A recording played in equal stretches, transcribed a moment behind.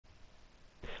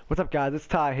What's up, guys? It's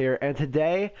Ty here, and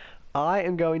today I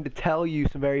am going to tell you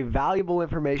some very valuable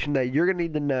information that you're going to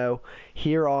need to know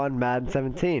here on Madden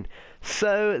 17.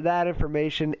 So that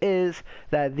information is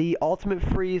that the Ultimate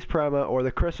Freeze promo, or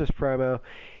the Christmas promo,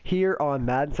 here on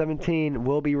Madden 17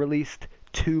 will be released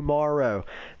tomorrow.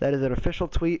 That is an official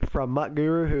tweet from Mutt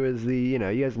Guru, who is the, you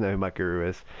guys know who Mutt Guru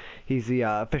is. He's the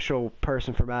official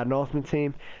person for Madden Ultimate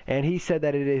Team, and he said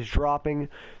that it is dropping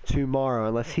tomorrow.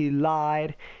 Unless he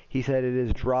lied, he said it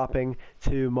is dropping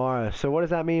tomorrow. So what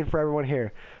does that mean for everyone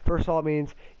here? First of all, it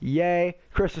means, yay,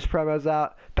 Christmas promo's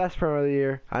out, best promo of the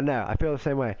year. I know, I feel the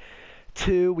same way.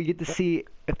 2, we get to see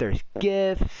if there's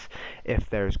gifts, if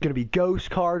there's going to be ghost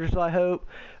cards, I hope.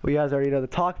 Well, you guys already know the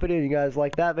talk video. You guys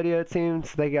like that video, it seems.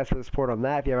 Thank you guys for the support on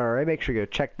that. If you haven't already, make sure you go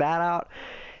check that out.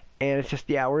 And it's just,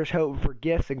 yeah, we're just hoping for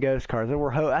gifts and ghost cards. And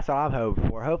that's what I'm hoping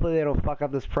for. Hopefully they don't fuck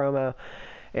up this promo.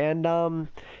 And,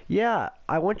 yeah,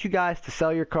 I want you guys to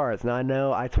sell your cards. Now, I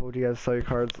know I told you guys to sell your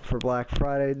cards for Black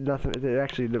Friday.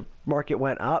 Actually, the market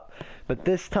went up. But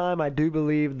this time, I do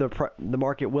believe the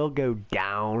market will go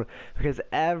down. Because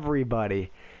everybody,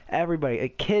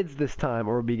 kids this time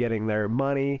will be getting their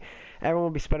money. Everyone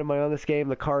will be spending money on this game.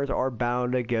 The cards are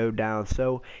bound to go down.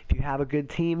 So, if you have a good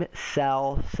team,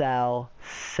 sell, sell,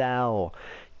 sell.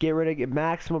 Get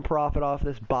maximum profit off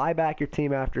this. Buy back your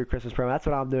team after Christmas promo. That's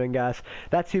what I'm doing, guys.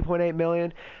 That's 2.8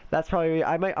 million. That's probably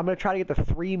I'm gonna try to get the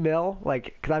 3 mil,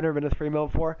 because I've never been to 3 mil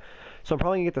before. So I'm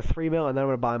probably gonna get the 3 mil, and then I'm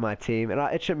gonna buy my team. And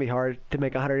it shouldn't be hard to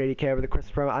make 180K over the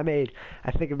Christmas promo. I made, I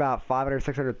think, about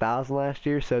 600,000 last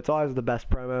year. So it's always the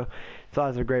best promo. It's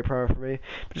always a great promo for me.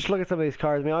 But just look at some of these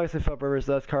cards. I mean, obviously Philip Rivers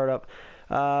does card up.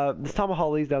 This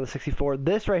Tomahawk Lee's down to 64.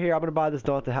 This right here, I'm going to buy this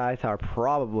Dante Hightower,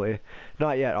 probably.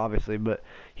 Not yet, obviously, but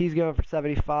he's going for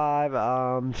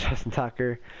 75. Justin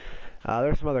Tucker.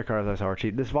 There's some other cards I saw are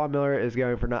cheap. This Von Miller is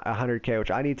going for 100K, which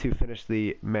I need to finish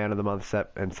the Man of the Month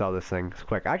set and sell this thing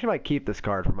quick. I actually might keep this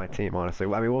card for my team, honestly.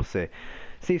 I mean, we'll see.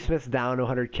 Steve Smith's down to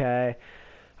 100K.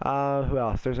 Who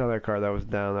else? There's another card that was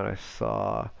down that I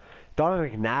saw.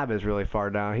 Donovan McNabb is really far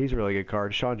down. He's a really good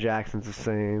card. Sean Jackson's the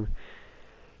same.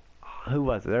 Who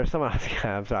was it? There's someone else.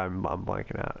 I'm sorry, I'm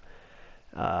blanking out.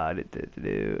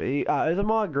 There's a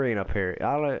Mon Green up here. I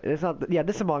don't know. It's not. Yeah,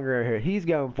 this is a Mon Green right here. He's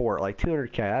going for like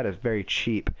 200K. That is very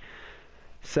cheap.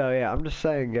 So yeah, I'm just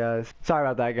saying, guys. Sorry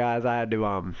about that, guys. I had to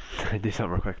do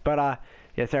something real quick. But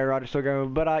yeah, Terry Rogers still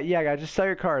going. But yeah, guys, just sell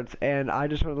your cards. And I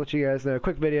just want to let you guys know, a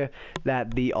quick video,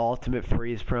 that the Ultimate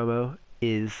Freeze promo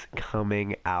is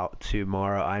coming out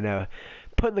tomorrow. I know.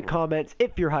 Put in the comments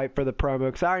if you're hyped for the promo,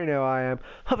 because I already know I am.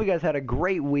 Hope you guys had a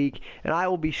great week, and I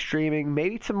will be streaming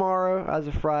maybe tomorrow as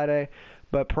of Friday,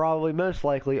 but probably most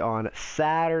likely on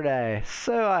Saturday.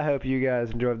 So I hope you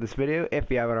guys enjoyed this video. If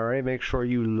you haven't already, make sure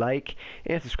you like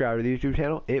and subscribe to the YouTube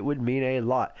channel. It would mean a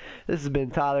lot. This has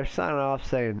been Tyler signing off,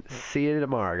 saying see you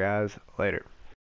tomorrow, guys. Later.